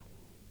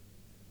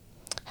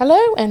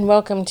Hello and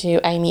welcome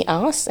to Amy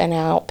Asks and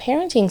our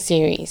parenting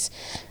series.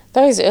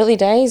 Those early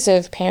days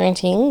of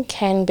parenting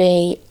can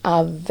be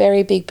a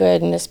very big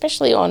burden,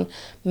 especially on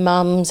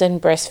mums and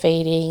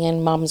breastfeeding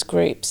and mums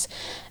groups.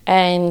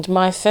 And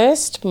my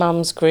first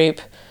mums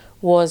group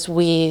was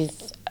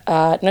with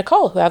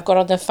Nicole, who I've got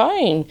on the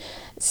phone.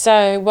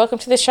 So welcome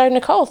to the show,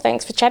 Nicole.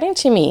 Thanks for chatting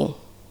to me.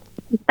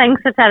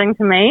 Thanks for chatting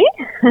to me.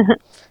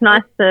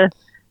 Nice to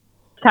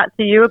chat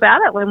to you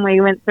about it when we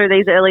went through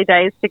these early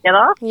days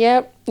together.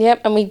 Yep.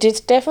 And we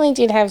definitely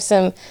did have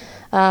some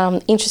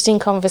interesting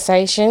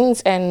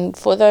conversations. And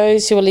for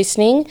those who are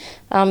listening,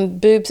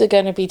 boobs are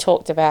going to be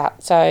talked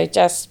about. So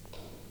just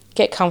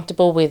get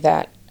comfortable with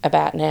that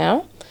about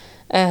now,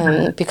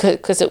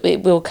 because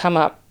it will come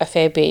up a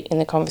fair bit in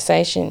the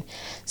conversation.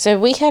 So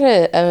we had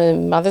a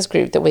mothers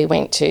group that we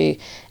went to,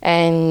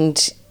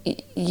 and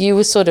you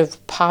were sort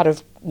of part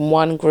of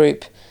one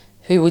group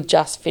who were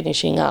just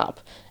finishing up.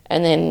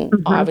 And then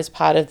I was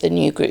part of the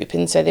new group.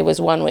 And so there was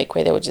one week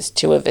where there were just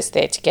two of us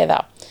there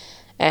together.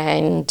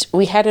 And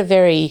we had a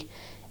very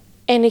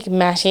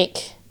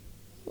enigmatic,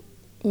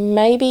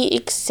 maybe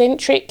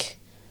eccentric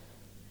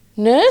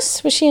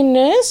nurse. Was she a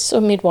nurse or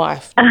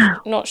midwife?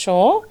 Not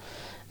sure.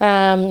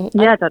 I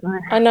don't know.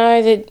 I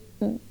know that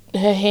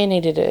her hair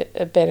needed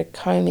a better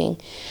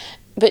combing.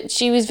 But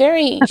she was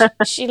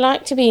she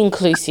liked to be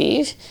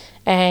inclusive.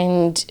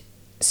 And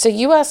so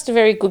you asked a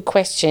very good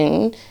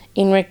question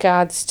in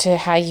regards to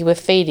how you were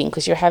feeding,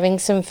 because you're having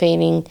some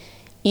feeding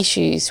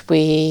issues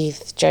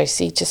with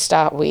Josie to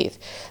start with.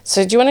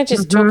 So do you want to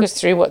just talk us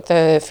through what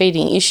the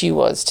feeding issue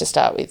was to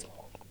start with?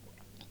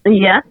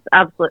 Yes,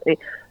 absolutely.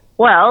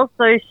 Well,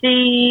 so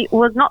she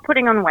was not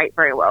putting on weight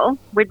very well.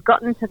 We'd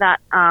gotten to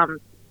that,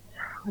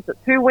 was it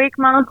 2-week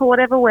mark or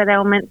whatever, where they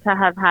were meant to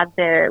have had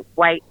their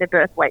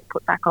birth weight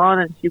put back on,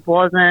 and she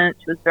wasn't.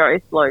 She was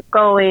very slow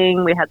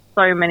going. We had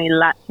so many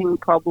latching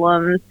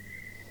problems.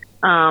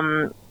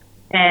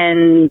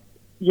 And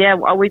yeah,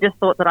 we just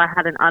thought that I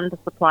had an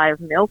undersupply of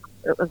milk.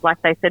 It was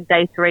like they said,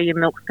 day 3, your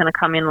milk's going to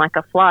come in like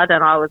a flood,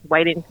 and I was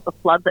waiting for the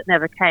flood that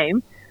never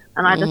came.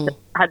 And I just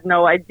had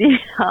no idea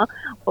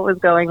what was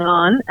going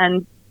on.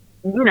 And,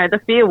 you know, the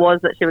fear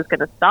was that she was going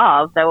to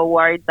starve. They were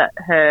worried that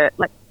that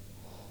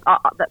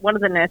one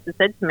of the nurses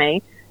said to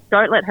me,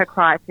 don't let her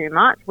cry too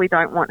much. We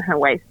don't want her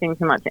wasting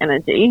too much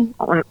energy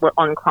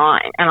on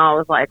crying. And I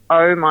was like,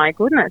 oh my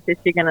goodness, is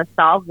she going to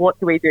starve? What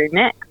do we do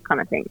next, kind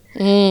of thing.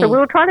 So we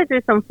were trying to do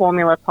some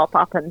formula top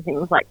up and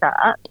things like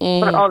that.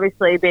 But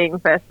obviously being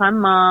first time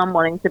mum,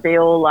 wanting to be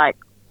all like,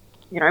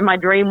 you know, my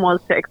dream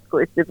was to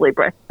exclusively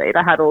breastfeed.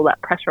 I had all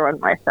that pressure on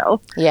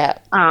myself. Yeah.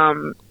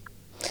 And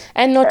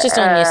not just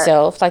on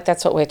yourself, like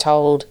that's what we're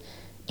told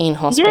in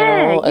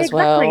hospital as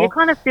well. Exactly. You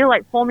kind of feel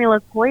like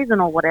formula's poison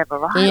or whatever,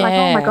 right? Yeah. Like,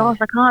 oh my gosh,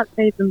 I can't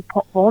feed them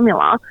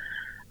formula.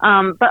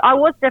 But I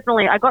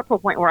got to a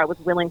point where I was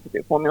willing to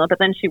do formula, but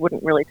then she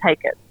wouldn't really take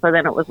it. So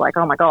then it was like,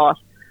 oh my gosh.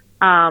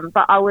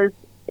 But I was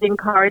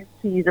encouraged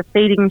to use a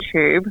feeding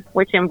tube,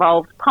 which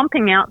involved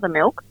pumping out the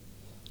milk.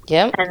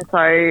 Yep. And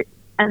so,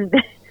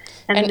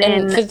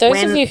 and for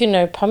those of you who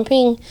know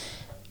pumping,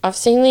 I've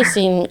seen this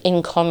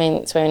in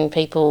comments when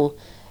people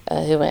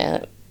who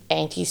are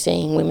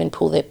anti-seeing women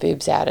pull their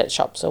boobs out at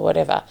shops or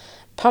whatever.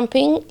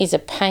 Pumping is a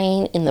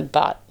pain in the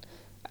butt.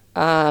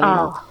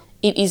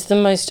 It is the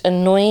most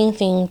annoying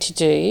thing to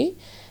do,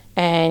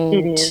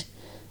 and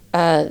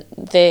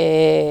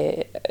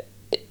there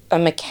are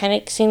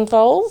mechanics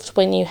involved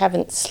when you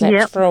haven't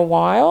slept for a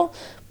while.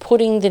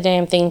 Putting the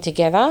damn thing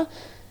together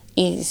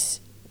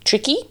is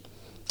tricky.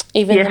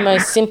 Even the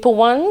most simple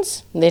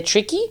ones, they're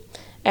tricky.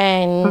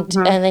 And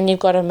then you've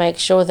got to make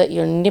sure that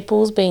your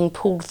nipple's being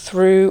pulled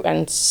through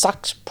and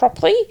sucked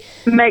properly.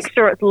 Make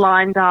sure it's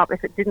lined up.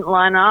 If it didn't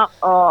line up,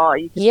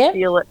 you can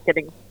feel it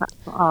getting sucked.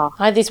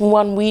 I had this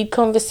one weird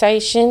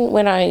conversation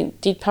when I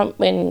did pump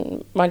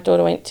when my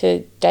daughter went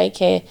to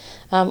daycare,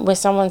 where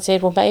someone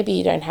said, well, maybe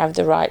you don't have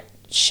the right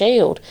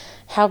shield.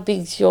 How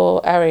big's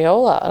your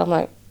areola? And I'm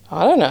like,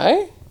 I don't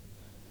know.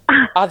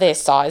 Are there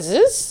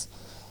sizes?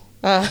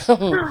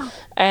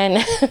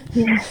 And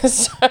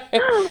so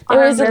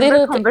there was a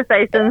little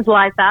conversations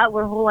like that.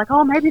 We're all like,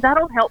 oh, maybe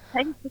that'll help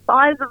change the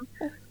size of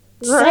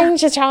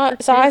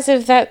size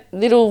of that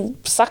little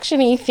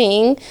suctiony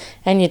thing,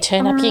 and you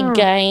turn up your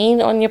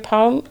gain on your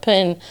pump,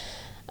 and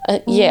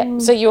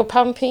so you were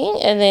pumping,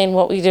 and then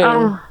what were you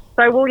doing?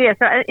 So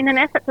in an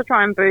effort to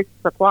try and boost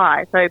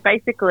supply, so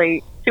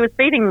basically she was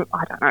feeding,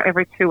 I don't know,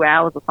 every 2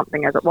 hours or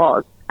something as it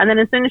was. And then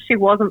as soon as she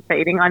wasn't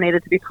feeding, I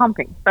needed to be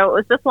pumping. So it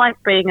was just like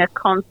being a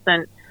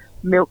constant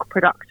milk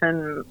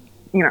production,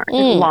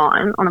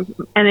 line.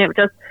 And it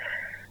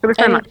was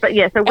so much. But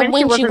so when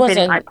she wasn't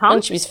feeding, I pumped.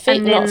 When she was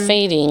not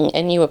feeding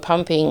and you were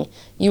pumping,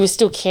 you were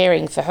still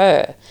caring for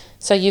her.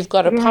 So you've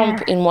got a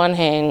pump in one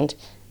hand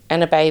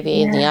and a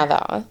baby in the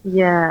other.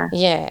 Yeah,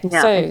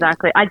 So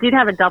exactly. I did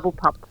have a double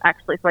pump,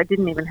 actually, so I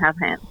didn't even have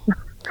hands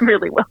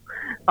really well.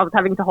 I was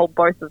having to hold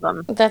both of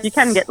them. That's you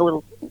can get the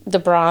little the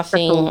bra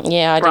thing.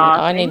 Yeah,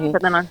 I didn't.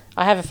 But then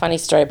I have a funny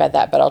story about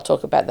that, but I'll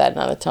talk about that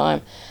another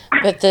time.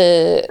 But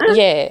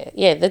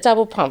the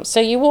double pump. So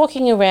you're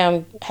walking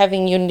around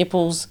having your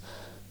nipples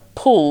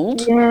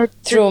pulled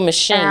through a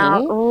machine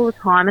all the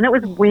time, and it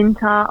was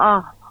winter.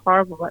 Oh,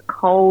 horrible, like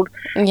cold.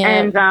 Yeah.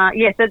 And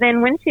so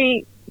then when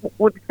she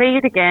would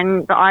feed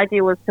again, the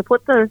idea was to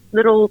put the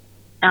little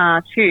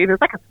tube. It was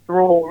like a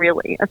straw,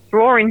 really, a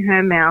straw in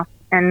her mouth,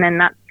 and then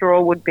that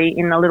straw would be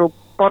in a little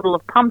bottle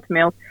of pumped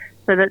milk,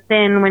 so that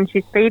then when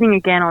she's feeding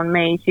again on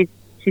me,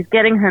 she's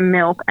getting her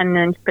milk,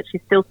 but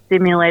she's still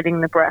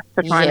stimulating the breast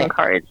to try and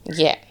encourage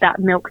that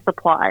milk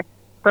supply.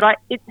 But I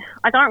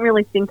don't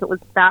really think it was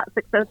that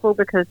successful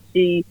because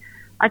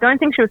I don't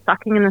think she was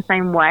sucking in the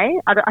same way.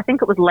 I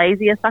think it was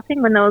lazier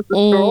sucking when there was the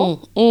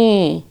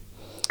straw.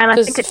 And I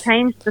think it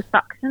changed the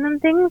suction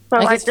and things.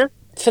 So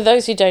for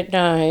those who don't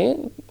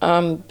know,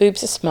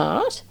 boobs are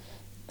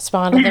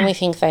smarter than we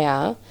think they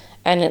are,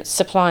 and it's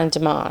supply and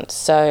demand.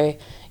 So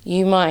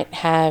you might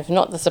have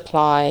not the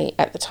supply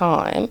at the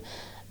time,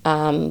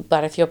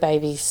 but if your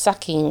baby's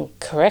sucking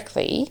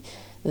correctly,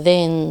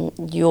 then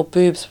your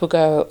boobs will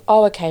go,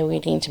 oh, okay, we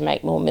need to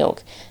make more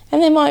milk.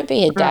 And there might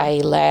be a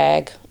day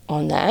lag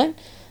on that,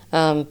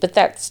 but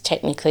that's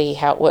technically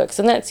how it works.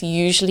 And that's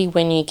usually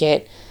when you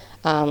get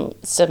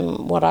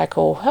some what I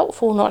call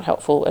helpful, not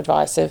helpful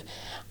advice of,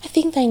 I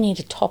think they need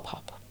a top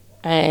up.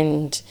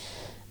 And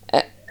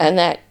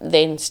that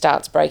then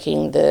starts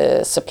breaking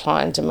the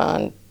supply and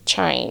demand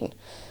chain.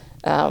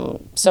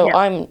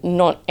 I'm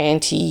not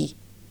anti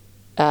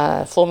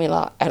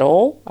formula at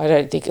all. I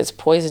don't think it's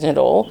poison at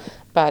all.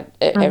 But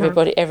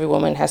every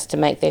woman has to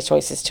make their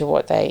choices to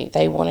what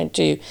they want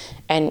to do,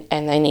 and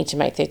they need to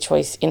make their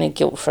choice in a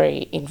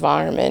guilt-free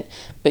environment.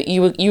 But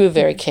you were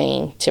very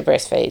keen to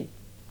breastfeed.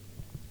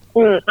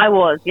 I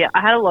was, yeah.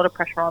 I had a lot of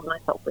pressure on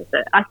myself with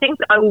it. I think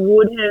I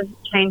would have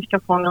changed her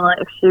formula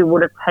if she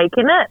would have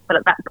taken it, but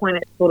at that point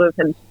it sort of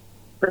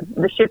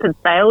the ship had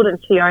sailed, and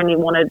she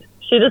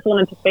just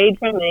wanted to feed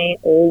from me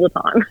all the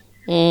time.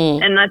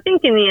 And I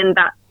think in the end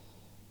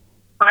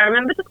I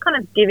remember just kind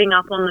of giving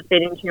up on the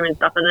feeding tube and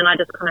stuff, and then I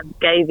just kind of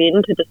gave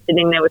in to just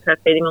sitting there with her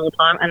feeding all the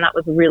time, and that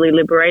was really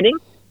liberating.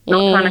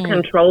 Not trying to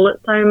control it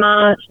so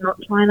much, not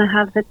trying to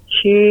have the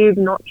tube,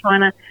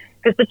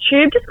 because the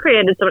tube just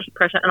created so much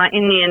pressure, and I,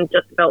 in the end,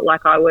 just felt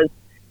like I was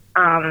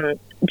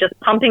just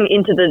pumping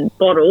into the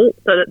bottle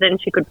so that then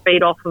she could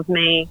feed off of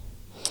me.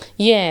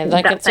 Yeah,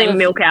 like that same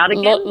milk out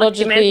again.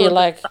 Logically,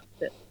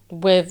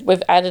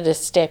 we've added a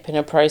step in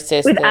a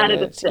process. We've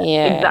added a step,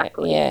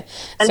 exactly. Yeah.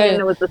 And then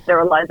there was the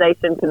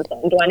sterilisation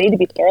concern. Do I need to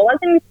be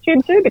sterilising this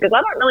tube too? Because I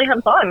don't really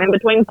have time in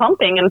between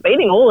pumping and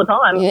feeding all the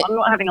time. Yeah. I'm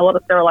not having a lot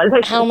of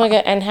sterilisation. How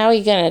are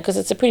you going to? Because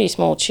it's a pretty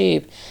small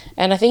tube,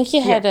 and I think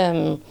you had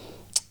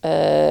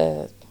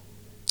there's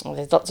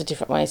lots of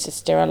different ways to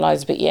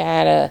sterilise, but you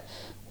had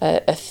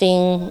a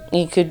thing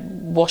you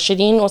could wash it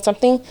in or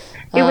something.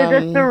 It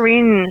was a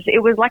syringe. It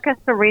was like a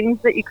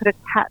syringe that you could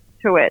attach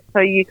to it, so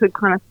you could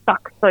kind of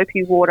suck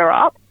soapy water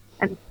up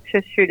and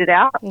just shoot it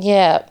out.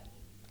 Yeah,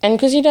 and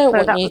because you don't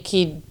want your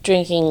kid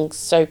drinking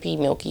soapy,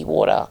 milky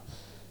water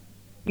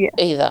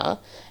either.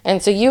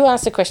 And so you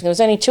asked the question. There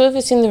was only two of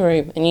us in the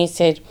room, and you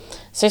said,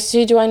 so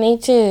Sue, do I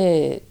need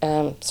to,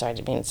 sorry, I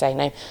didn't mean to say her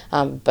name,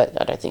 but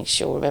I don't think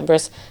she'll remember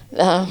us.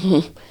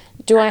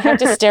 Do I have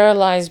to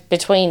sterilise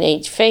between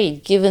each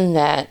feed, given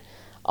that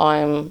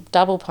I'm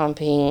double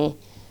pumping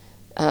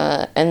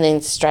and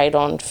then straight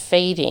on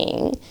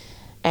feeding?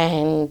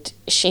 And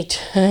she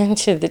turned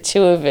to the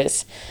two of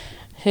us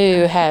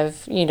who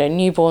have,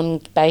 newborn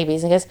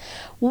babies and goes,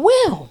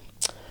 well,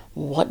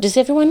 what does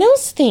everyone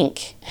else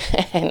think?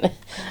 And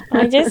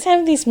I just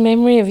have this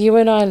memory of you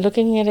and I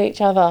looking at each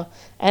other,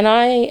 and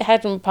I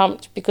hadn't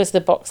pumped because the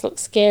box looked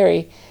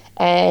scary,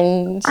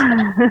 and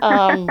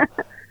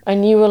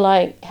you were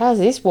like, how's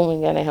this woman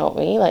going to help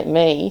me, like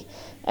me?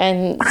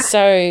 And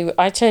so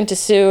I turned to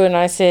Sue and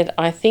I said,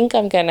 I think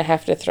I'm going to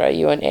have to throw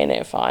you an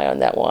NFI on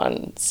that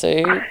one,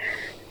 Sue.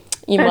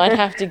 You might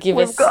have to give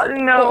us... We've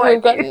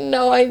got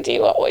no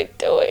idea what we're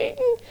doing.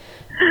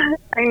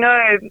 I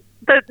know.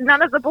 But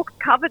none of the books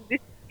covered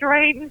this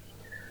strange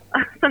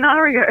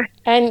scenario.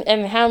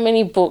 And how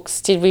many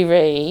books did we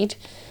read?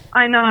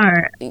 I know.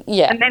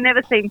 Yeah. And they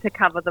never seemed to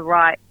cover the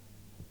right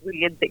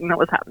weird thing that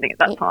was happening at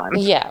that time.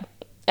 Yeah.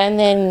 And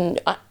then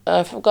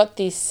I've got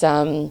this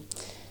other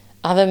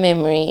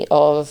memory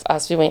of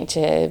us. We went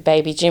to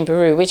Baby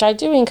Jimbaroo, which I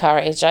do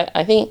encourage.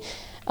 I think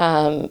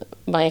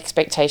my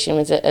expectation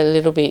was a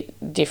little bit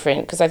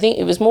different, because I think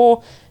it was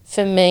more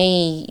for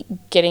me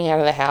getting out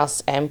of the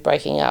house and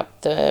breaking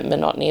up the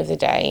monotony of the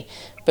day,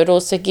 but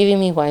also giving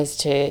me ways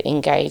to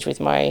engage with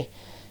my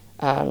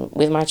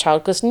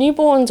child, because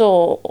newborns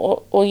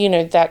or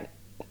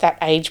that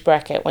age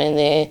bracket when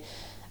they're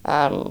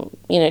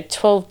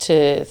 12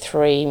 to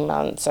 3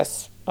 months,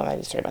 or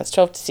maybe 3 months,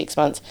 12 to 6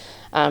 months,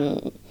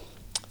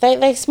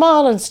 they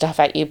smile and stuff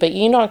at you, but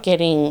you're not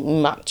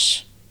getting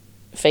much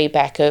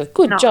feedback of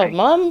good job,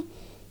 Mum,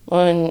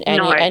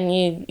 and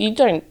you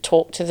don't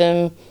talk to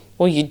them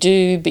or you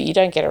do, but you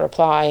don't get a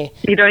reply.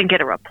 You don't get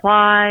a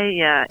reply,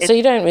 yeah. So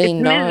you don't really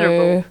know.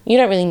 Miserable. You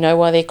don't really know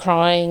why they're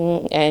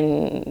crying,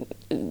 and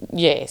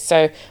yeah.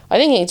 So I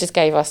think it just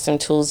gave us some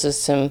tools of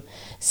some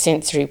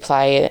sensory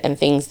play and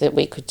things that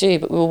we could do.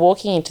 But we were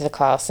walking into the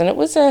class, and it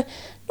was not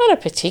a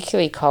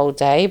particularly cold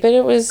day, but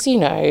it was,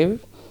 I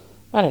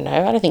don't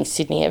know. I don't think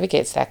Sydney ever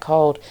gets that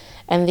cold.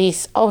 And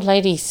this old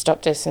lady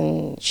stopped us,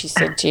 and she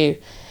said to you,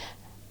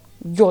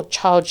 "Your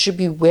child should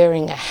be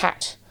wearing a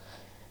hat."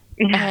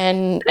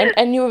 And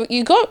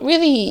you got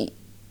really,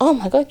 oh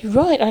my God, you're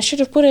right. I should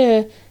have put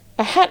a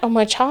hat on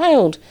my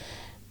child.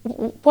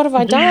 What have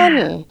I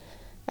done?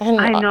 And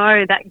I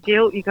know that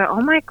guilt. You go, oh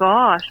my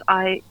gosh,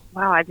 I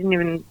didn't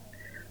even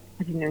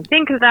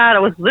think of that. I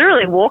was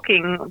literally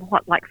walking,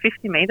 like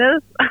 50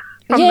 meters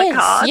from the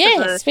car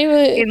to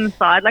the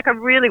inside. Like I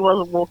really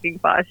wasn't walking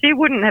far. She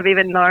wouldn't have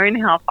even known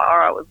how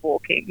far I was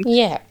walking.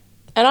 Yeah.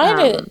 And I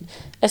had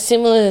a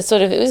similar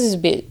sort of, it was a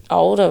bit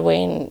older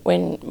when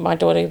my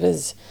daughter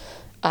was,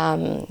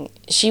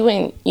 she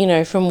went,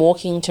 from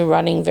walking to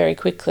running very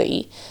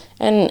quickly.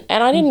 And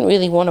I didn't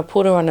really want to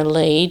put her on a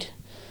lead.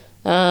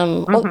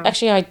 Well,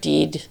 actually I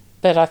did,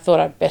 but I thought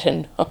I'd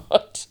better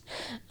not.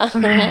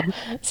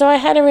 So I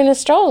had her in a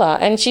stroller,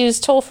 and she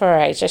was tall for her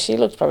age, so she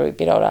looked probably a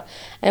bit older.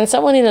 And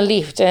someone in a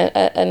lift,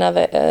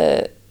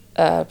 another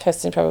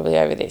person probably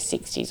over their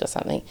 60s or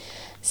something,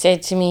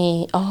 said to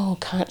me, "Oh,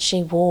 can't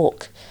she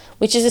walk?"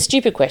 Which is a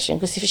stupid question,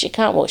 because if she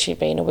can't walk, she'd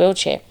be in a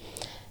wheelchair.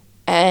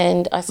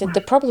 And I said, the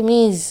problem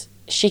is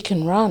she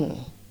can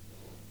run.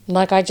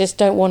 Like, I just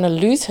don't want to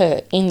lose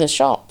her in the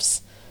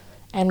shops.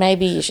 And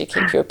maybe you should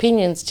keep your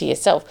opinions to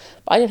yourself.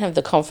 But I didn't have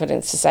the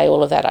confidence to say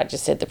all of that. I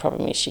just said the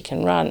problem is she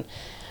can run.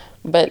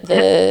 But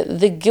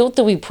the guilt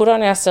that we put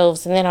on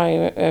ourselves, and then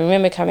I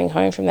remember coming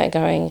home from that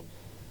going,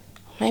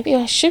 maybe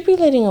I should be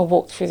letting her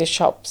walk through the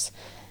shops.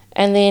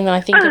 And then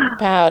I think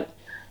about,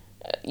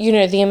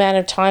 the amount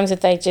of times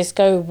that they just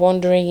go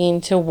wandering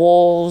into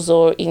walls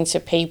or into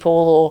people,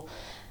 or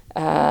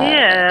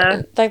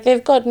like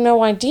they've got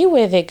no idea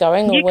where they're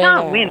going or where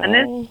you can't win. And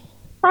there's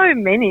so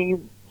many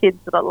kids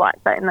that are like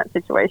that in that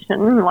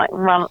situation, like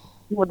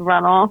would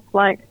run off,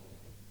 like.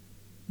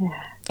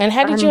 And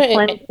how did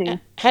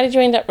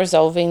you end up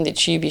resolving the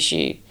tube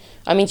issue?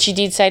 I mean, she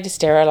did say to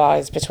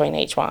sterilise between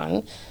each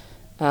one.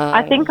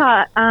 I think did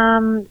I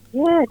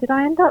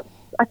end up?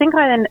 I think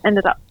I then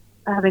ended up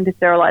having to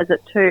sterilise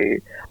it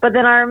too. But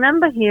then I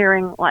remember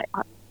hearing, like,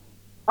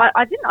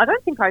 I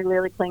don't think I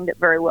really cleaned it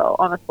very well,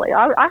 honestly.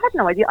 I had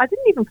no idea. I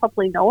didn't even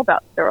properly know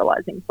about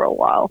sterilising for a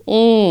while.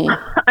 But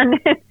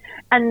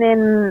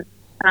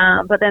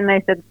then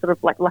they said sort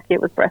of like, lucky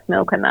it was breast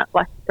milk, and that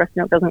like breast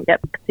milk doesn't get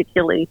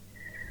particularly,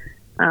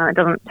 it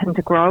doesn't tend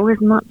to grow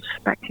as much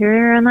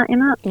bacteria in it.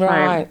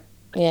 Right.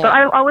 So, yeah. But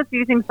I was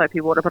using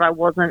soapy water, but I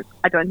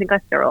don't think I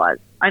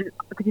sterilised.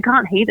 Because you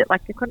can't heat it.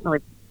 Like, you couldn't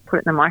really put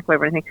it in the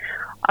microwave or anything.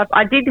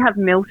 I did have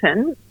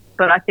Milton,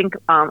 but I think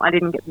I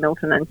didn't get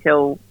Milton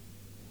until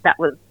that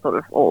was sort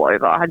of all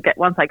over.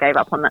 Once I gave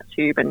up on that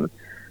tube and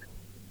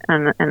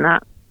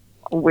that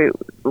we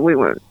we'd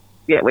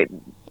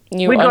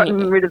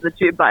gotten rid of the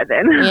tube by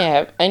then.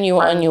 Yeah, and you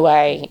were on your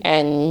way,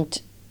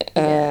 and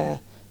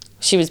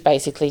she was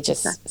basically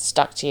just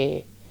stuck to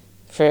you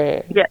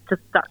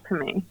just stuck to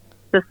me.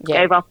 Just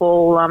gave up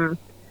all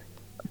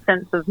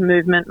sense of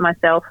movement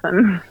myself,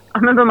 and I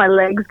remember my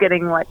legs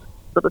getting like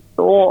sort of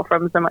sore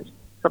from so much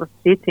sort of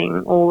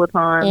sitting all the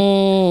time.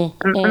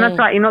 And that's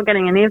right, you're not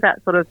getting any of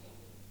that sort of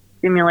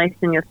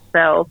stimulation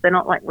yourself. They're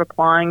not like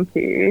replying to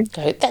you.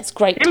 That's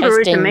great.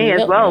 Timburu to me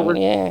as well.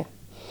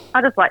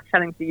 I just like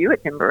chatting to you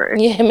at Timburu.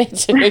 Yeah, me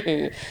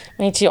too.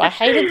 Me too. I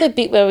hated the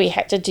bit where we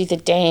had to do the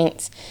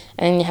dance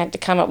and you had to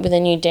come up with a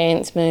new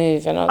dance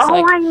move. And I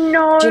was I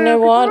know. Do you know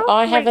what?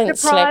 I haven't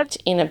slept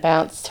in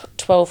about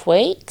 12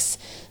 weeks.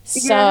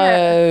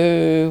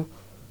 So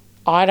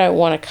I don't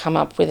want to come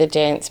up with a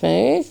dance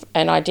move,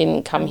 and I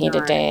didn't come here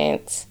to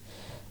dance.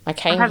 I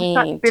came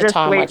here to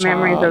tie my child.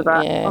 Memories of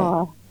that. Yeah.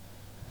 Oh,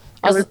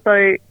 it was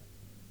so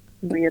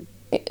weird.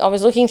 I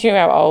was looking through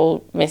our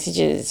old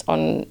messages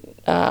on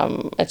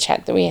a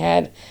chat that we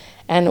had,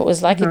 and it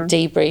was like a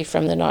debrief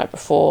from the night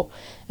before.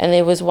 And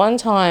there was one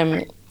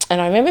time,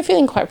 and I remember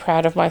feeling quite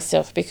proud of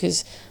myself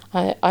because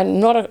I'm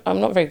not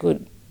a very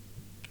good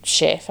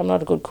chef. I'm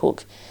not a good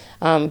cook.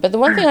 But the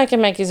one thing I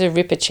can make is a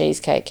ripper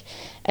cheesecake.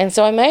 And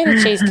so I made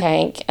a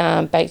cheesecake,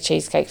 baked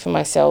cheesecake for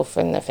myself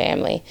and the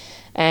family.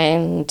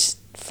 And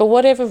for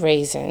whatever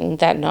reason,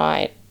 that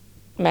night,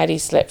 Maddie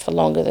slept for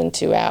longer than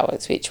 2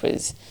 hours, which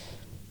was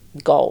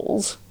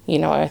gold.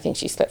 I think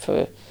she slept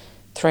for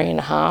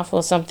 3.5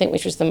 or something,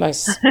 which was the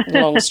most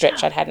long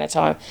stretch I'd had in a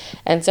time.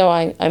 And so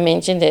I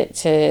mentioned it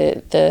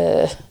to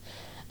the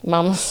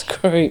mums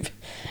group,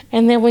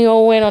 and then we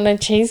all went on a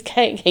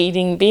cheesecake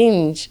eating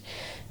binge.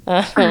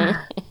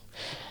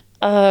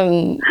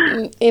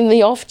 In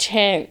the off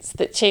chance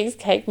that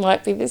cheesecake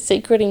might be the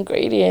secret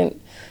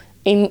ingredient.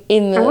 in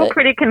And the... we're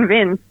pretty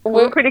convinced.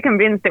 We're pretty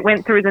convinced it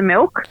went through the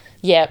milk.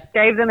 Yep.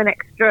 Gave them an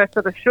extra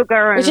sort of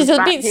sugar and Which is a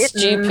fat bit hit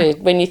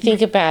stupid when you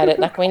think about it.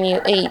 Like when you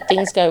eat,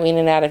 things go in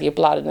and out of your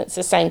blood, and it's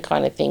the same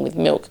kind of thing with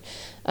milk.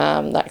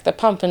 Like the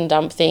pump and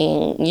dump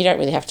thing, you don't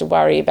really have to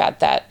worry about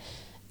that.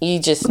 You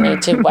just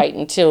need to wait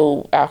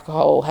until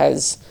alcohol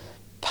has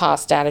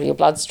passed out of your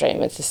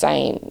bloodstream. It's the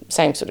same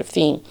sort of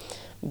thing.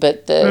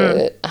 But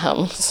so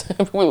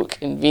we were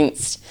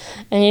convinced.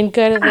 And you'd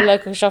go to the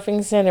local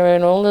shopping centre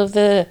and all of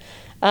the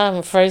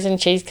frozen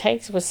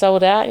cheesecakes were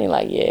sold out, and you're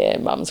like, yeah,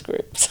 mum's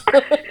groups.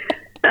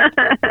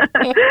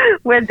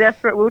 We're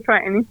desperate. We'll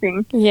try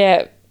anything.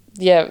 Yeah.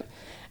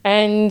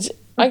 And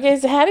I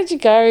guess, how did you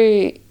go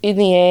in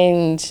the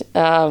end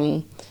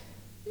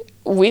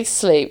with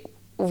sleep?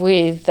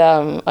 With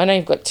I know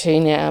you've got 2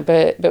 now,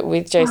 but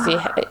with Josie,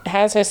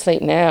 how's her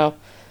sleep now?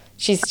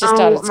 She's just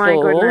started school.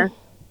 Oh my goodness!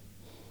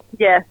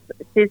 Yes,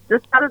 she's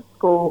just started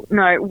school.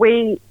 No,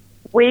 we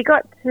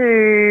got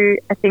to,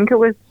 I think it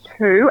was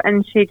 2,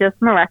 and she just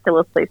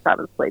miraculously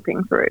started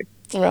sleeping through.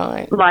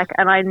 Right.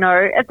 And I know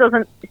it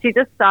doesn't. She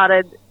just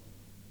started.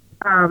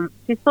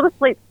 She sort of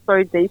sleeps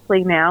so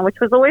deeply now, which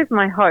was always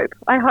my hope.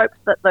 I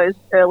hoped that those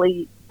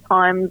early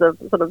times of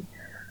sort of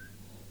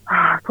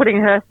putting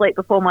her asleep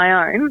before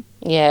my own.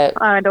 Yeah.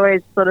 I'd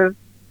always sort of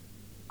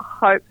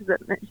hoped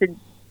that she'd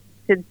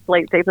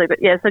sleep deeply.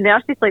 But yeah, so now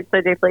she sleeps so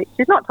deeply.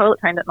 She's not toilet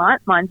trained at night,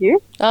 mind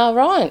you. Oh,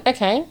 right.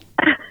 Okay.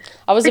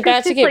 I was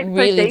about to get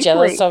really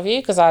jealous of you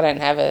because I don't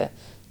have a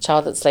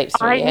child that sleeps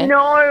through yet.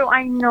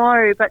 I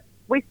know, but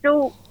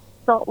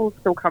salt will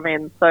still come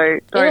in, so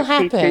don't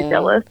be too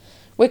jealous.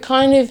 We're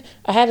kind of...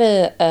 I had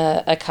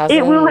a cousin...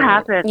 It will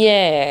happen.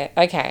 Yeah,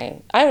 okay.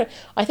 I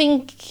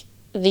think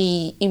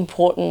the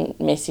important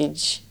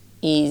message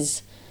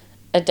is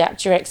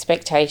adapt your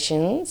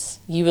expectations.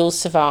 You will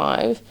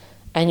survive,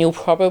 and you'll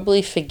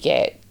probably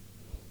forget,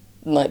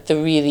 like, the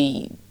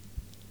really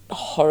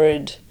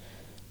horrid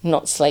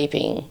not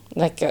sleeping.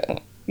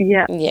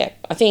 Yeah,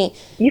 I think...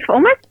 You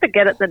almost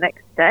forget it the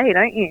next day,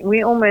 don't you?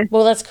 We almost...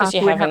 Well, that's because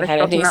you haven't had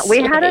any sleep.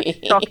 We had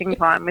a shocking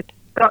time with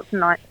Scott's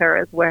night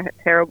terrors were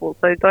terrible,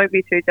 so don't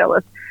be too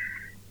jealous.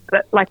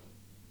 But, that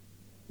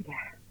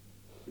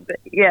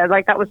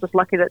was just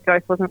lucky that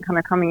Joyce wasn't kind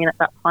of coming in at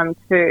that time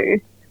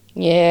too.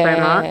 Yeah. So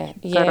much.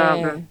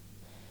 Yeah. But,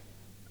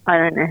 I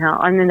don't know how.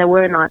 I mean, there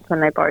were nights when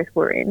they both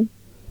were in.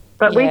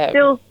 But we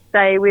still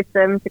stay with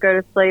them to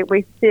go to sleep.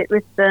 We sit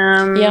with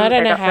them. Yeah, I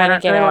don't know how to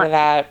get out of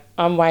that.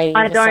 I'm waiting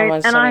for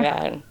someone to tell me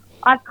that.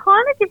 I've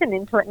kind of given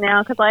into it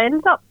now because I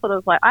ended up sort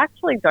of I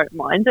actually don't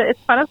mind it. It's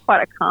kind of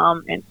quite a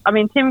calm. And I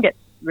mean, Tim gets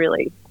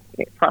really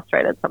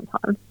frustrated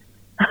sometimes.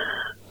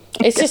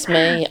 It's just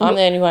me. I'm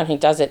the only one who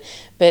does it.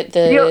 But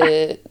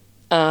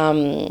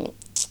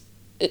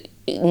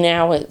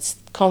now it's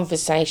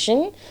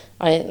conversation.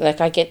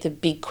 I get the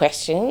big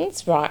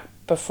questions right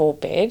before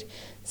bed.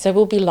 So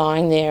we'll be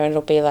lying there and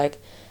it'll be like,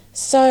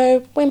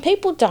 so when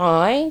people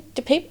die,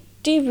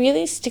 do you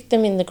really stick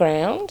them in the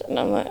ground? And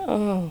I'm like,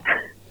 oh.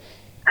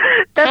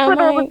 That's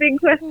when all the big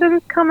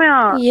questions come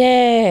out.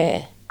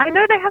 Yeah. I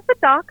know they have the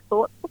dark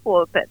thoughts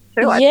before that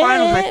too. I try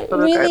and almost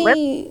sort of go,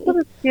 let's sort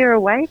of steer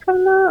away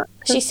from that.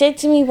 She said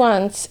to me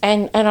once,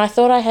 and I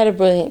thought I had a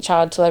brilliant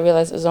child till I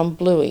realised it was on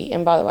Bluey.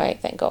 And by the way,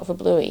 thank God for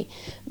Bluey.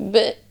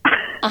 But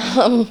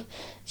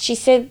she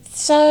said,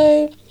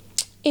 so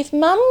if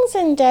mums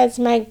and dads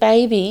make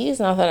babies,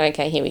 and I thought,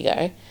 okay, here we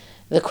go.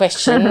 The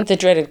question, the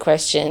dreaded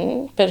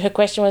question. But her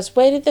question was,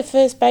 where did the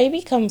first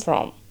baby come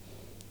from?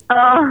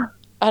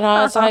 And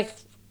I was like,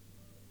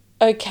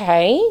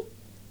 okay,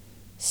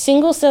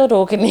 single-celled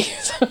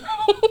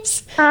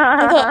organisms.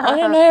 I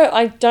thought,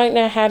 I don't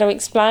know how to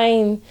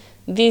explain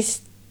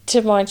this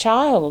to my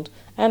child.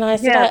 And I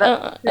said,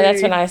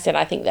 that's when I said,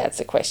 I think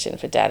that's a question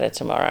for Dada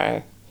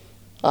tomorrow.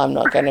 I'm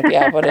not going to be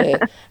able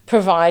to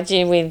provide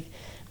you with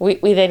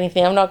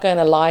anything. I'm not going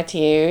to lie to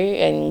you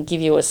and give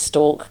you a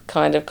stalk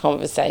kind of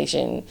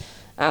conversation.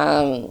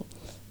 And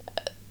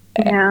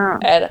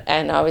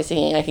I was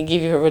thinking I could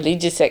give you a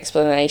religious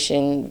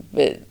explanation,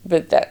 but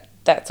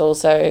that's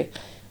also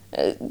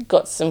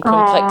got some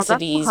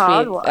complexities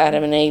with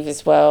Adam and Eve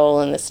as well,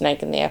 and the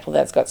snake and the apple.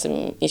 That's got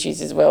some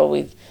issues as well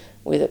with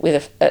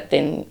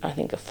then I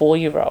think a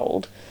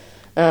 4-year-old.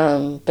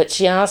 But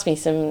she asked me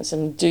some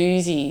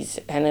doozies,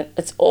 and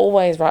it's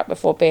always right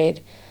before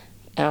bed.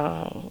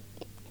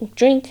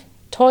 Drink,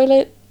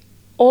 toilet,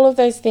 all of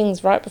those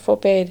things right before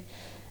bed.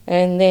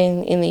 And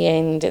then in the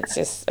end, it's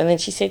just... And then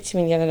she said to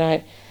me the other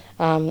night,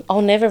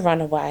 I'll never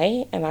run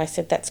away. And I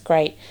said, that's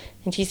great.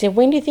 And she said,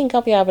 when do you think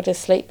I'll be able to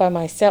sleep by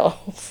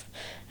myself?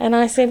 And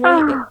I said,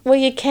 well,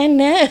 you can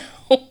now.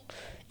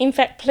 In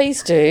fact,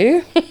 please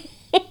do.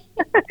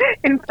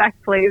 In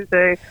fact, please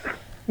do.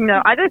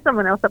 No, I know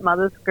someone else at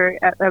Mother's Group,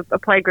 at a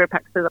play group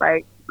actually that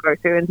I go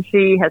to, and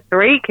she has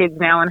 3 kids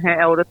now, and her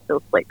eldest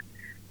still sleeps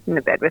in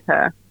the bed with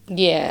her.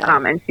 Yeah.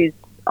 And she's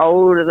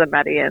older than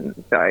Maddie and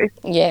Joe.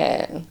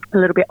 Yeah. A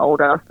little bit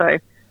older, so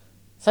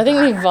I think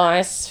the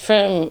advice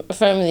from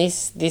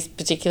this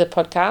particular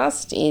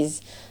podcast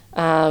is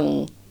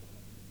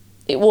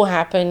it will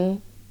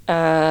happen.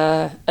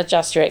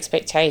 adjust your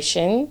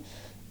expectation.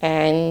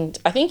 And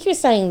I think you're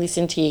saying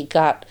listen to your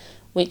gut,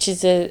 which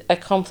is a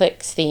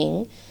complex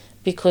thing,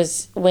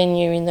 because when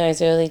you're in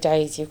those early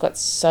days, you've got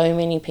so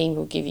many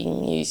people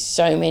giving you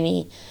so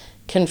many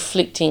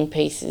conflicting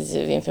pieces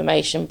of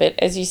information. But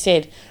as you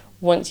said,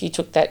 once you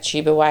took that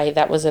tube away,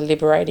 that was a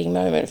liberating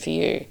moment for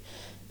you,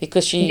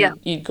 because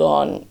you'd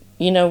gone,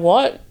 you know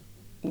what,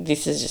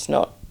 this is just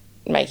not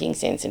making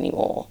sense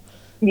anymore.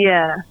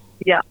 Yeah,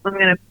 I'm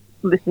going to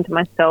listen to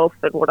myself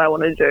and what I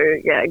want to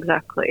do. Yeah,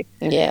 exactly.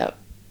 Yeah.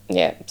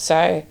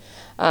 So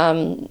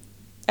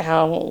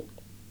our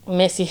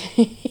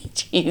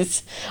message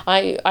is,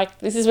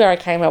 this is where I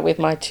came up with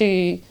my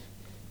 2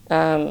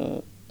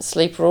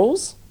 sleep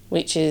rules,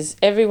 which is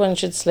everyone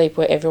should sleep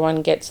where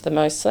everyone gets the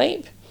most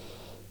sleep.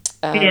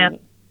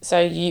 So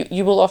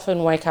you will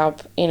often wake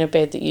up in a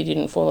bed that you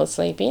didn't fall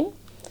asleep in,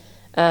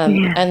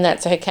 and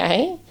that's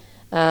okay.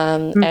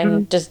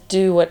 And just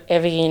do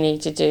whatever you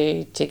need to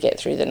do to get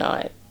through the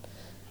night.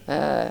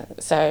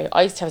 So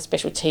I used to have a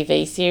special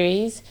TV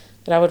series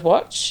that I would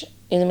watch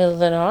in the middle of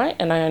the night,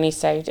 and I only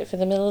saved it for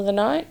the middle of the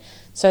night,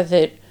 so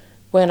that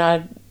when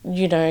I,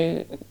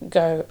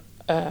 go,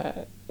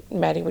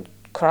 Maddie would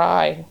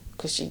cry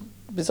because she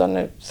was on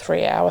a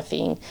 3-hour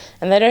thing,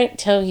 and they don't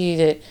tell you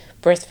that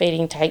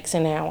breastfeeding takes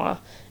an hour,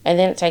 and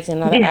then it takes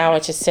another hour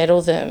to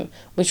settle them,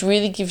 which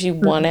really gives you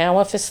 1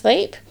 hour for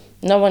sleep.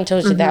 No one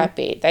tells you that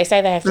bit. They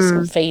say they have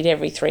to feed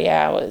every 3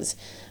 hours,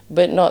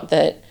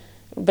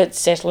 but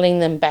settling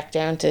them back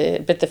down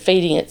to, but the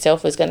feeding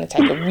itself is going to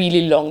take a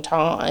really long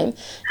time,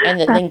 and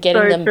then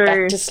getting them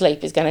back to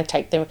sleep is going to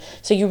take them.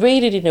 So you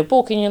read it in a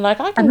book, and you're like,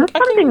 I can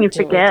you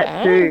do forget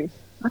that. too.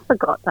 I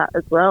forgot that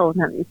as well.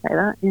 Now that you say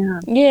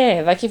that,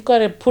 yeah, like you've got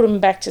to put them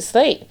back to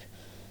sleep,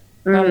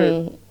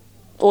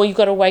 or you've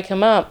got to wake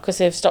them up because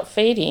they've stopped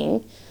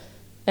feeding,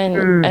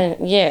 and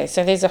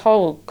so there's a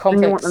whole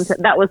complex. You want them to,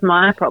 that was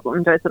my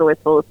problem. Joyce would always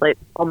fall asleep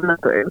on the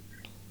boob.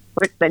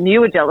 Which then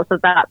you were jealous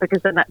of that,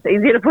 because then that's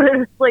easier to put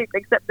her to sleep,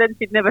 except then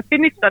she'd never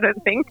finished, I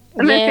don't think.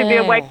 And then she'd be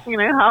awake,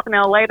 half an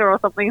hour later or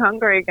something,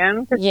 hungry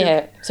again.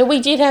 Yeah. So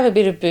we did have a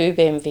bit of boob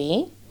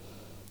envy.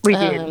 We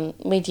did.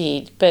 We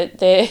did. But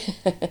there,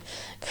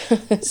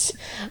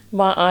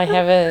 I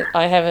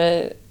have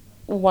a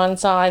one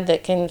side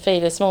that can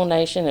feed a small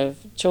nation of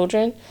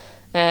children,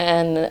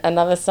 and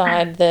another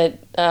side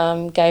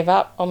that gave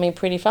up on me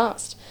pretty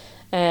fast.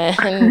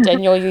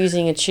 And you're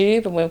using a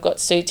tube, and we've got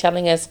Sue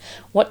telling us,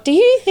 what do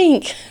you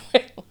think?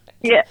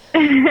 Yeah.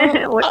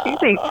 What do you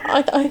think?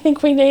 I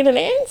think we need an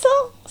answer,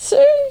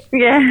 Sue.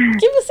 Yeah.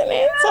 Give us an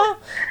answer.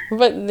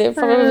 But there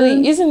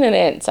probably isn't an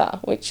answer,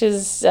 which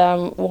is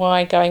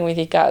why going with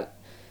your gut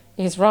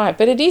is right.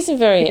 But it is a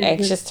very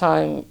anxious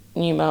time,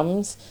 new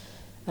mums,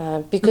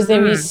 because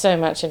there is so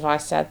much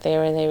advice out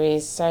there, and there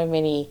is so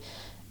many,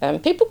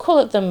 people call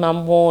it the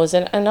mum wars,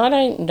 and I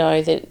don't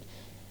know that.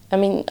 I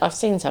mean, I've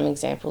seen some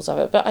examples of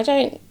it, but I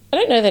don't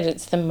know that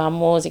it's the mum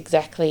wars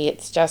exactly.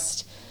 It's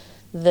just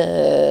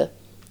the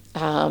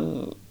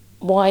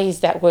why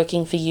is that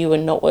working for you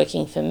and not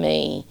working for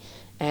me,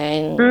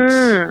 and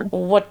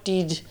what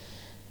did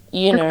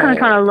Just kind of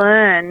trying to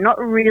learn, not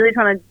really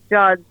trying to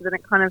judge. Then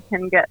it kind of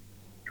can get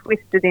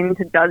twisted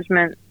into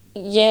judgment.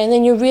 Yeah, and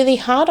then you're really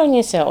hard on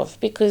yourself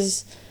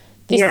because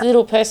this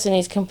little person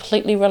is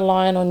completely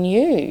reliant on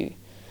you,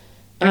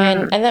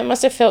 and that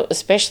must have felt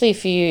especially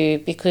for you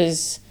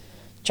because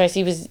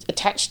Tracy was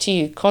attached to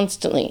you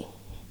constantly.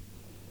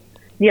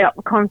 Yeah,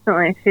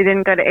 constantly. She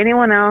didn't go to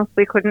anyone else.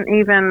 We couldn't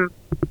even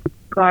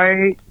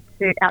go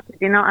out to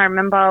dinner. I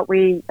remember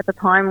at the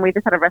time, we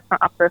just had a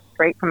restaurant up the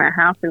street from our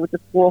house. We would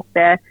just walk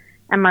there,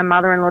 and my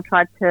mother-in-law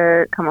tried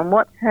to come and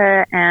watch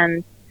her,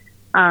 and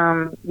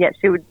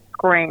she would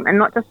scream, and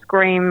not just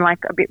scream like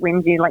a bit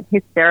whingy, like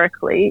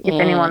hysterically, if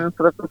anyone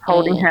sort of was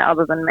holding her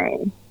other than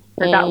me.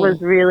 So that was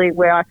really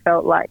where I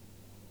felt like,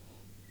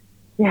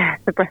 the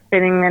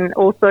breastfeeding, and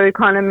also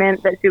kind of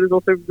meant that she was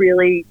also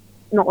really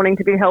not wanting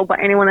to be held by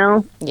anyone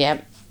else.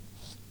 Yep.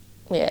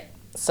 Yeah.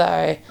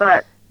 So,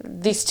 but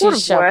this too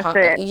shall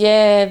pass.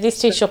 Yeah,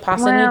 this too shall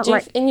pass,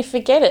 and you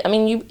forget it. I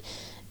mean,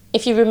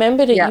 if you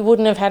remembered it, you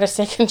wouldn't have had a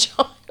second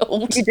child.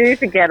 You do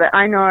forget it.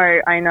 I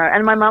know.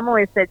 And my mum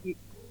always said, you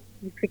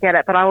forget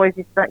it, but I always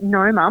used to be like,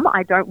 no, Mum,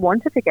 I don't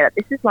want to forget it.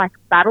 This is like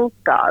battle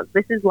scars.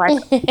 This is like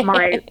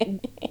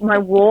my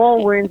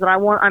war wounds that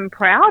I'm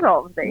proud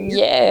of these.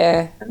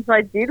 Yeah. And so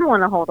I did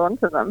want to hold on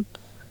to them.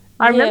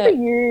 I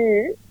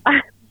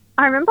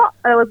remember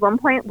there was one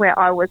point where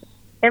I was,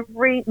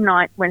 every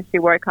night when she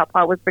woke up,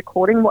 I was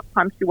recording what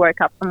time she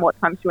woke up and what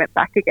time she went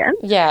back again.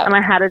 Yeah. And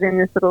I had it in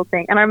this little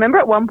thing. And I remember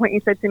at one point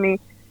you said to me,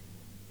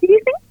 do you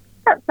think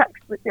that's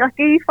actually, like,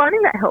 are you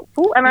finding that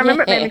helpful? And I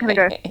remember it made me kind of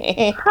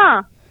go,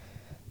 huh.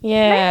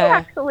 Yeah. Maybe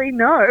actually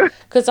no.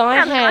 Because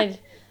I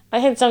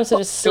had some sort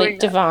of sleep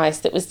device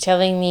that was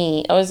telling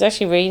me, I was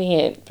actually reading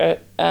it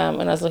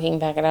when I was looking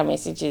back at our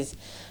messages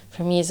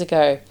from years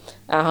ago,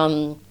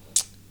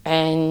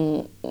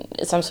 and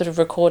some sort of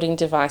recording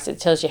device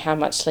that tells you how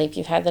much sleep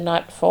you've had the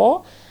night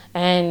before.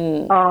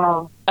 And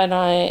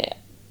I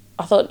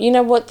thought, you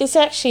know what, this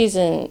actually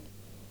isn't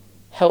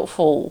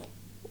helpful.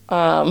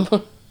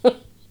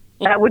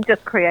 That would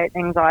just create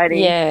anxiety.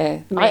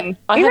 Yeah. For me.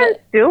 I Even had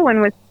still,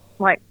 when we're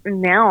like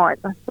now, I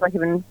feel like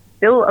even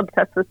still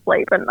obsessed with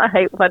sleep, and I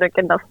hate if I don't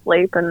get enough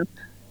sleep and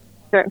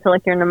don't feel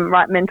like you're in the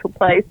right mental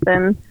place.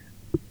 Then,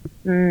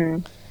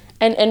 and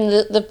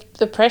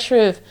the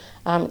pressure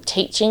of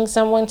teaching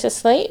someone to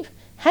sleep.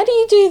 How do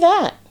you do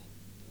that?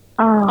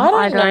 oh,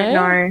 I don't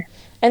know.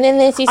 And then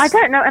there's this. I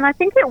don't know, and I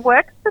think it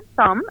works for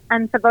some,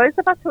 and for those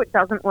of us who it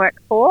doesn't work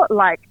for,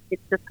 like it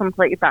just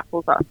completely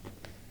baffles us.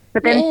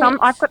 But then Yes.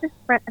 I've got this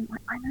friend, and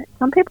I know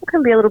some people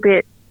can be a little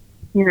bit,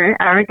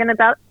 arrogant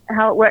about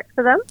how it works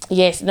for them.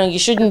 Yes, no, you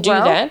shouldn't do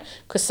well. that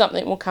because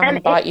something will come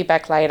and bite you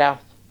back later.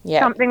 Yeah.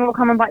 Something will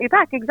come and bite you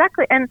back,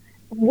 exactly. And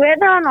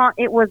whether or not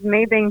it was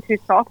me being too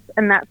soft,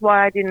 and that's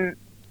why it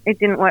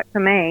didn't work for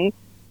me,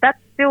 that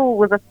still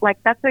was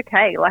that's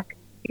okay. Like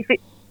if it,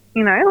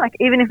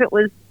 even if it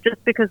was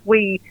just because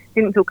we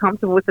didn't feel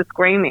comfortable with the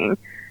screaming,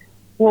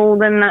 well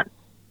then that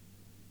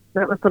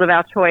was sort of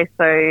our choice.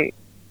 So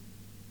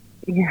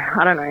yeah,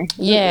 I don't know.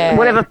 Yeah.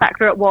 Whatever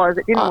factor it was,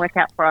 it didn't work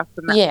out for us,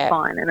 and that's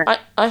fine. And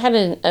I had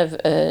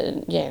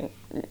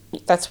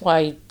that's why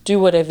you do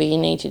whatever you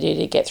need to do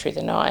to get through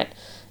the night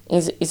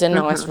is a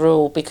nice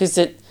rule because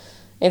it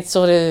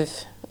sort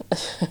of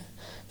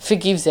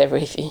forgives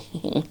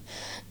everything.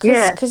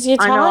 Because you're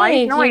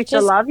tired. I used to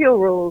love your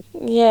rules.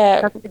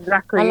 Yeah. That's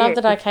exactly I love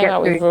that I came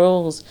up with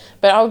rules.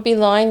 But I would be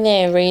lying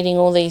there reading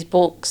all these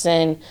books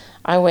and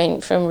I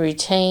went from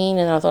routine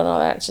and I thought, oh,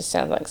 that just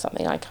sounds like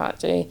something I can't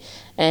do.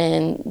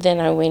 And then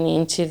I went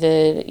into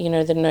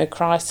the no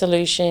cry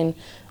solution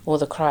or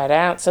the cried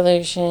out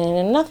solution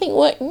and nothing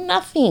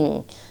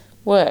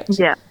worked.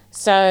 Yeah.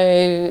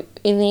 So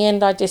in the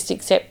end, I just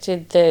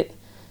accepted that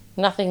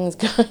nothing's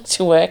going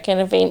to work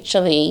and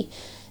eventually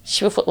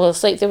she will fall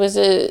asleep. There was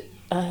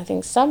I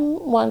think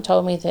someone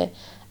told me that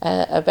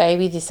a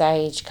baby this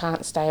age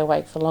can't stay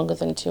awake for longer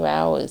than 2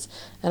 hours.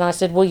 And I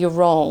said, well, you're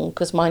wrong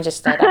because mine just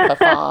stayed up for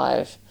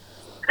 5.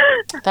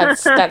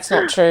 That's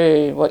not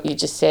true, what you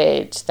just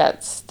said.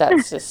 That's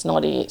just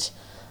not it.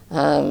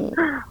 And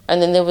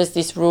then there was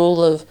this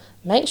rule of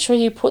make sure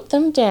you put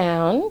them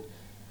down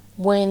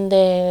when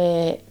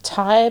they're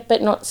tired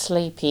but not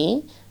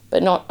sleepy,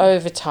 but not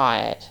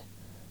overtired.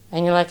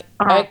 And you're like,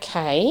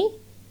 okay,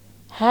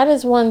 how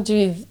does one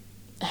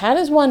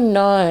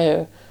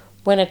know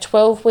when a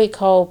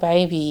 12-week-old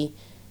baby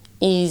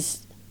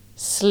is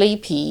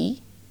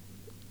sleepy,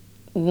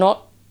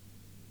 not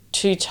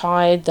too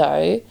tired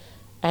though,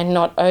 and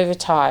not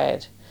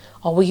overtired?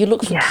 Oh, well, you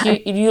look for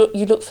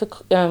you look for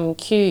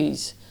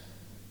cues.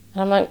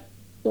 And I'm like,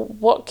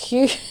 what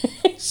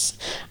cues?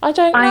 I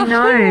don't know. I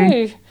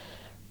know.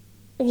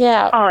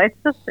 Yeah. Oh,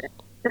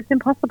 it's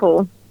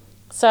impossible.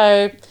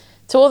 So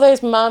to all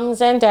those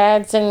mums and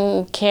dads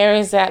and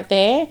carers out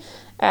there,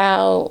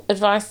 our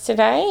advice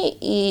today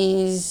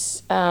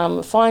is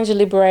find your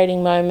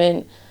liberating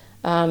moment.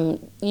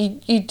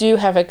 You do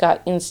have a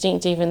gut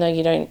instinct, even though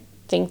you don't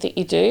think that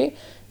you do,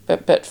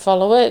 but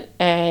follow it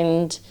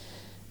and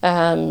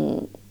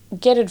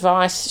get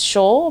advice,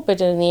 sure,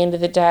 but at the end of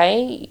the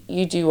day,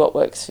 you do what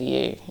works for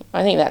you.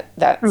 I think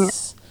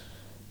that's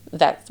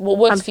what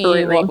works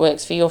Absolutely. for you, what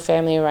works for your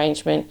family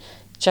arrangement.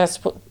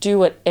 Just do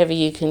whatever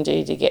you can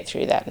do to get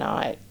through that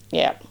night.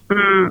 Yeah.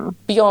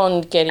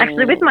 Beyond getting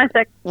Actually, with my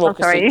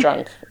raucously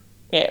drunk.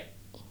 Yeah.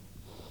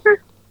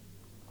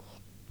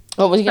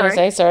 What were you going to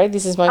say? Sorry,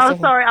 this is my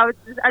second. Sorry. I was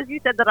as you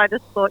said that. I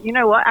just thought, you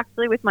know what?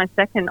 Actually, with my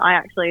second, I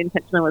actually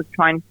intentionally was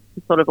trying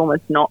to sort of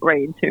almost not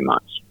read too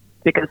much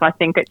because I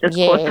think it just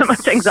caused so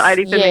much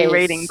anxiety for me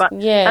reading. But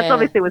that's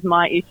obviously was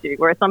my issue.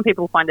 Whereas some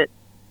people find it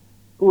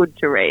good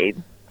to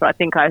read. So I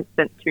think I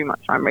spent too much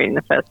time reading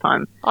the first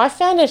time. I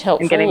found it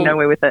helpful and getting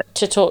nowhere with it.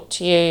 To talk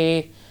to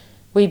you.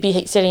 We'd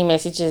be sending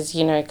messages,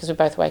 because we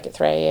both wake at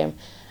 3 a.m.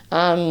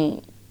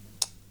 And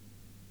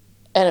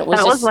it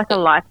was like a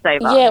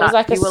lifesaver. Yeah, it was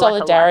like a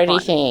solidarity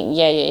thing.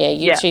 Yeah.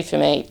 You two for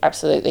me,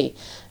 absolutely.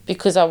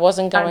 Because I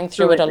wasn't going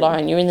through it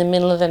alone. You're in the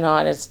middle of the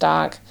night, it's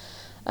dark,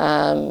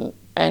 and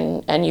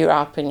you're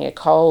up and you're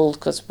cold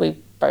because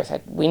we both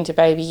had winter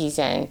babies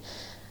and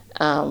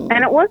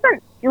it was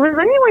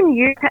only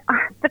when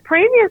the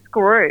previous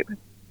group,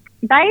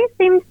 they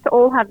seemed to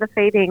all have the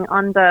feeding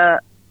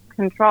under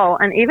control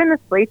and even the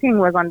sleeping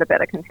was under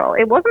better control.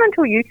 It wasn't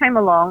until you came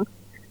along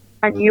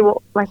and you were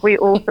like, we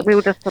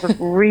were just sort of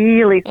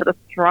really sort of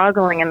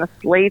struggling and the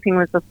sleeping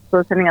was just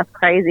sort of sending us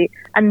crazy.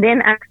 And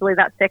then actually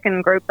that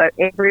second group though,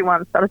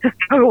 everyone started to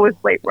struggle with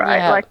sleep,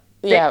 right?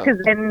 Because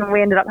then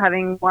we ended up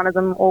having one of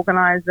them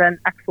organise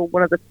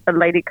a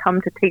lady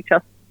come to teach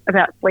us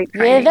about sleep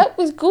training. Yeah, that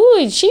was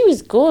good. She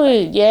was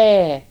good,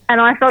 yeah. And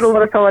I felt a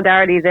lot of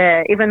solidarity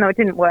there, even though it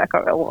didn't work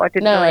or it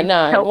didn't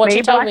help what me,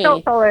 she told but I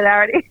felt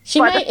solidarity.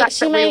 She made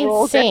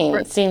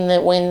sense in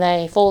that when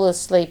they fall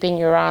asleep in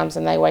your arms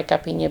and they wake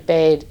up in their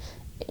bed,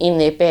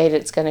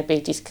 it's going to be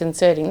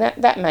disconcerting.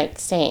 That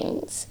makes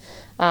sense.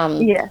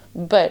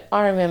 But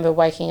I remember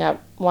waking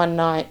up one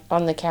night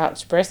on the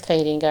couch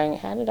breastfeeding going,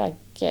 how did I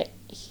get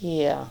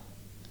here?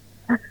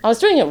 I was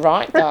doing it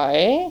right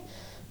though.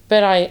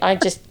 but I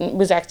just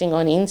was acting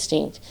on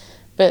instinct.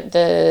 But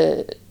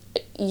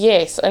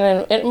yes,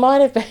 and it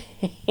might have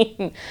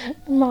been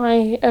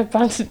my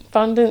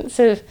abundance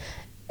of,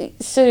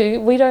 Sue,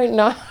 we don't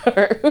know.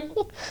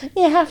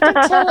 You have to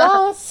tell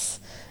us.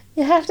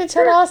 You have to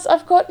tell us.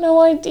 I've got no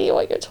idea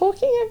what you're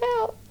talking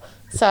about.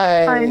 So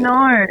I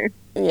know.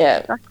 Yeah.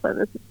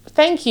 Exactly.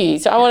 Thank you.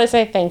 So I want to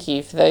say thank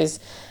you for those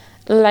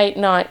late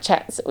night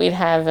chats that we'd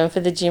have, and for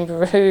the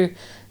Jimbaroo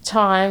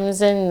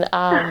times, and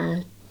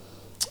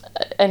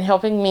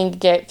helping me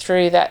get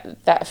through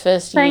that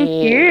first year. Thank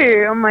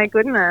you. Oh my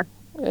goodness.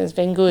 It's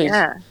been good.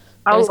 Yeah.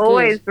 I'll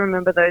always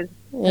remember those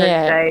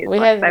days. They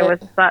were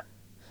such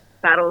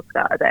battle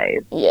scar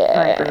days.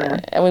 Yeah.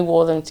 And we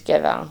wore them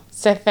together.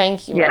 So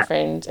thank you, my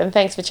friend. And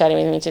thanks for chatting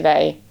with me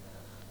today.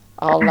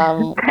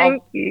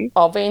 Thank you.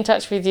 I'll be in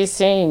touch with you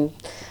soon.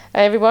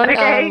 Everyone,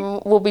 okay.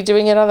 We'll be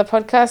doing another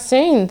podcast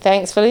soon.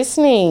 Thanks for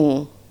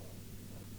listening.